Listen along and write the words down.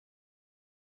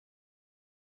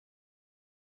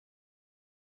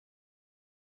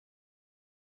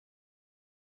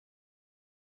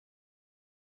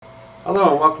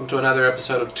Hello and welcome to another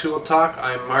episode of Tool Talk.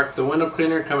 I'm Mark the Window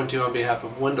Cleaner, coming to you on behalf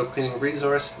of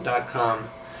WindowCleaningResource.com.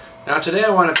 Now today I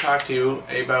want to talk to you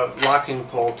about locking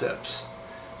pole tips.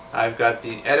 I've got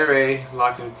the Ettore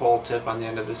locking pole tip on the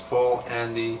end of this pole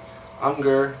and the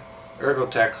Unger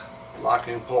Ergotech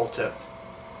locking pole tip.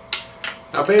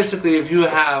 Now basically, if you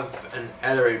have an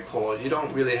Ettore pole, you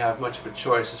don't really have much of a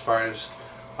choice as far as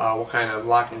what kind of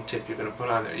locking tip you're going to put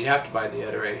on there. You have to buy the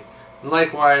Ettore. And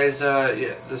likewise,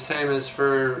 the same is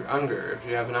for Unger. If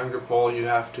you have an Unger pole, you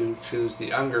have to choose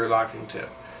the Unger locking tip.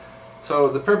 So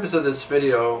the purpose of this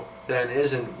video then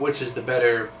isn't which is the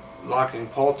better locking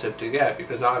pole tip to get,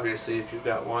 because obviously if you've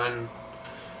got one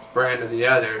brand or the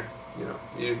other,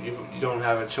 you don't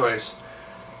have a choice.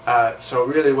 So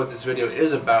really what this video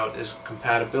is about is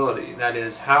compatibility. That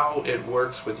is how it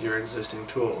works with your existing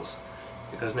tools.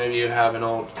 Because maybe you have an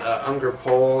old Unger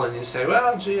pole and you say,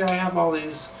 well gee, I have all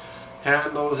these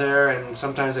handles there and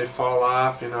sometimes they fall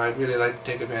off, I'd really like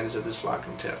to take advantage of this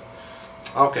locking tip.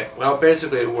 Okay, well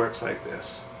basically it works like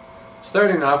this.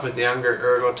 Starting off with the Unger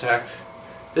Ergotech,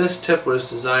 this tip was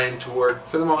designed to work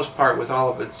for the most part with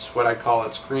all of its, what I call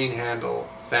its green handle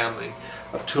family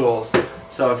of tools.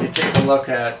 So if you take a look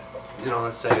at,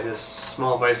 let's say this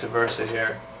small vice versa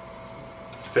here,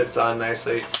 fits on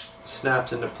nicely,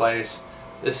 snaps into place.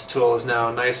 This tool is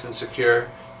now nice and secure.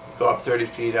 Go up 30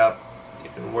 feet up. You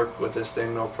can work with this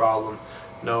thing no problem,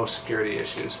 no security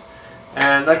issues.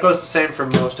 And that goes the same for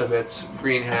most of its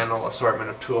green handle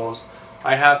assortment of tools.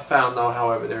 I have found though,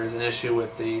 however, there is an issue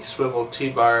with the swivel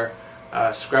T-bar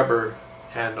scrubber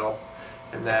handle,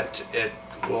 and that it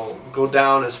will go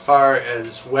down as far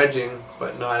as wedging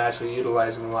but not actually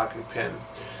utilizing the locking pin.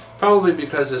 Probably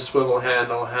because this swivel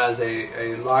handle has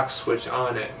a lock switch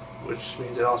on it, which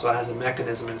means it also has a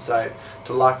mechanism inside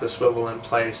to lock the swivel in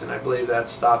place, and I believe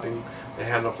that's stopping the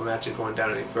handle from actually going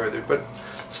down any further. But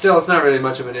still, it's not really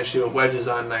much of an issue. It wedges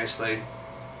on nicely.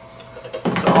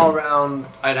 So all around,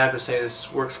 I'd have to say this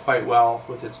works quite well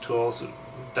with its tools. It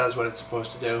does what it's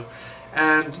supposed to do.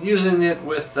 And using it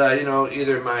with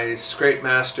either my Scrape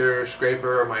Master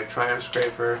scraper or my Triumph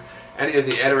scraper, any of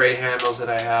the Ettore handles that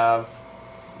I have,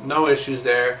 no issues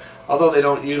there. Although they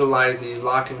don't utilize the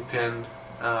locking pin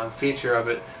feature of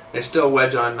it, they still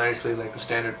wedge on nicely like a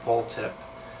standard pole tip.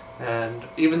 And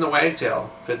even the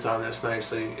wagtail fits on this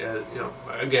nicely,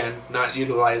 again, not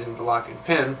utilizing the locking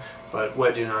pin, but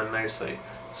wedging on nicely.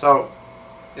 So,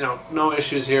 no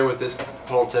issues here with this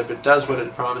pole tip. It does what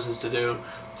it promises to do,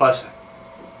 plus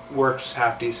works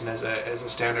half decent as a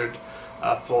standard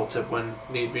pole tip when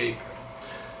need be.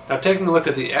 Now, taking a look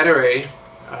at the Ettore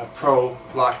Pro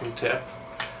locking tip,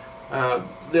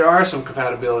 there are some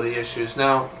compatibility issues.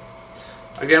 Now,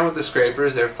 again with the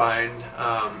scrapers, they're fine.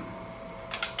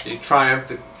 The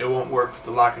Triumph, it won't work with the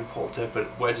locking pole tip, but it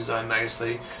wedges on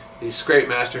nicely. The Scrape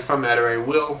Master from Ettore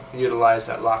will utilize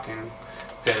that locking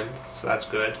pin, so that's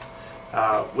good.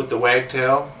 With the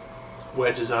wagtail,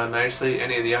 wedges on nicely.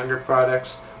 Any of the Unger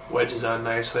products, wedges on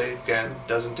nicely. Again,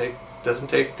 doesn't take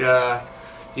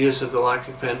use of the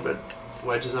locking pin, but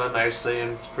wedges on nicely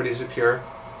and it's pretty secure.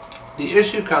 The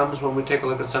issue comes when we take a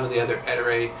look at some of the other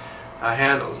Ettore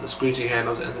handles, the squeegee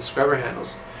handles and the scrubber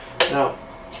handles. Now,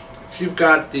 if you've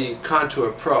got the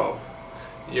Contour Pro,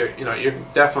 you're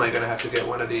definitely going to have to get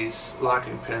one of these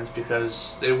locking pins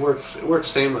because it works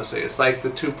seamlessly. It's like the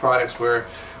two products were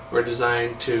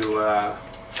designed to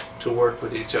work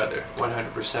with each other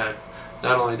 100%.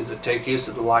 Not only does it take use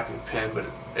of the locking pin, but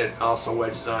it also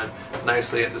wedges on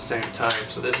nicely at the same time.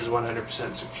 So this is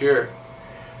 100% secure.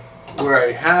 Where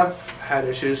I have had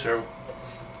issues, or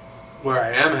where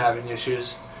I am having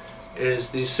issues, is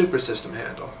the Super System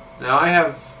handle. Now I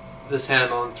have this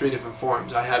handle in 3 different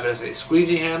forms. I have it as a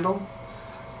squeegee handle,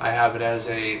 I have it as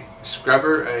a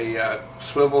scrubber, a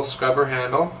swivel scrubber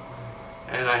handle,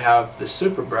 and I have the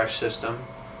Super Brush system,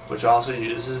 which also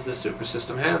uses the Super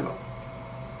System handle.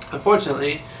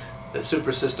 Unfortunately, the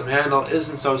Super System handle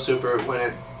isn't so super when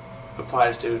it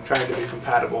applies to trying to be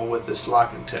compatible with this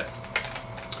locking tip.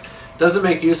 Doesn't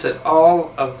make use at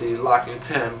all of the locking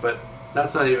pin, but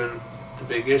that's not even the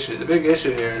big issue. The big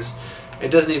issue here is it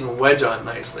doesn't even wedge on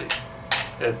nicely.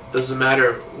 It doesn't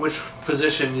matter which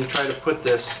position you try to put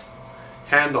this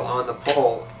handle on the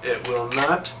pole, it will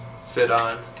not fit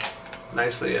on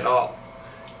nicely at all.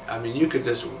 I mean, you could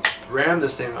just ram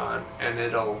this thing on and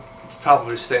it'll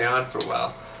probably stay on for a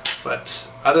while, but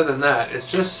other than that, it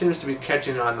just seems to be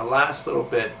catching on the last little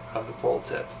bit of the pole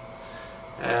tip,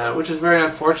 which is very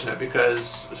unfortunate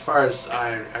because as far as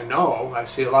I know, I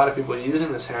see a lot of people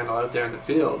using this handle out there in the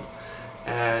field.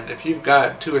 And if you've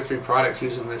got 2 or 3 products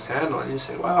using this handle and you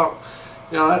say, well,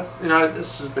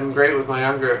 This has been great with my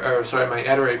my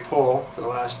Waterfed pole for the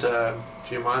last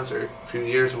few months or few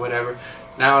years or whatever.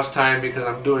 Now it's time, because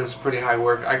I'm doing some pretty high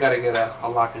work, I got to get a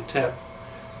locking tip.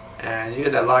 And you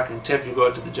get that locking tip, you go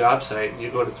out to the job site and you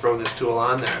go to throw this tool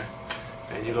on there,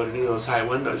 and you go to do those high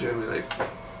windows. You're gonna be like,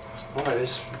 boy,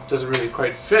 this doesn't really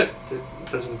quite fit. It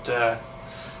doesn't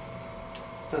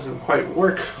quite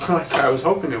work like I was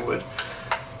hoping it would.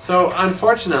 So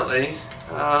unfortunately,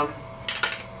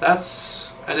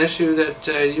 that's an issue that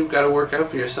you've got to work out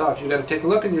for yourself. You've got to take a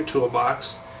look in your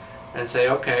toolbox and say,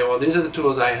 okay, well, these are the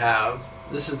tools I have.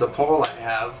 This is the pole I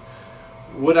have.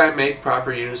 Would I make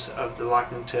proper use of the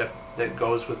locking tip that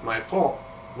goes with my pole?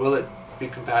 Will it be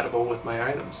compatible with my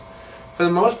items? For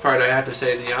the most part, I have to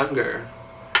say the Unger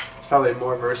is probably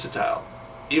more versatile.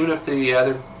 Even if the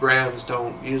other brands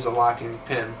don't use a locking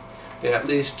pin, they at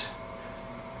least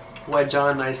wedge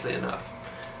on nicely enough.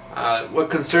 What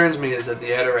concerns me is that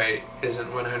the Waterfed isn't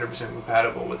 100%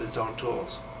 compatible with its own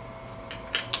tools.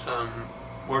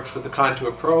 Works with the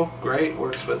Contour Pro, great.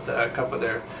 Works with a couple of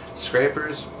their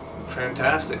scrapers,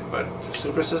 fantastic. But the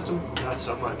Super System, not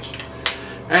so much.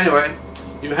 Anyway,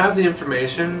 you have the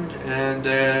information, and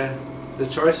the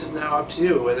choice is now up to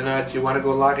you, whether or not you want to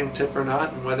go locking tip or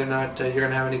not, and whether or not you're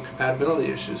going to have any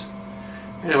compatibility issues.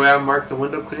 Anyway, I'm Mark the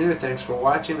Window Cleaner. Thanks for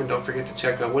watching, and don't forget to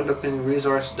check out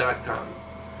windowcleaningresource.com.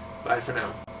 Bye for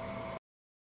now.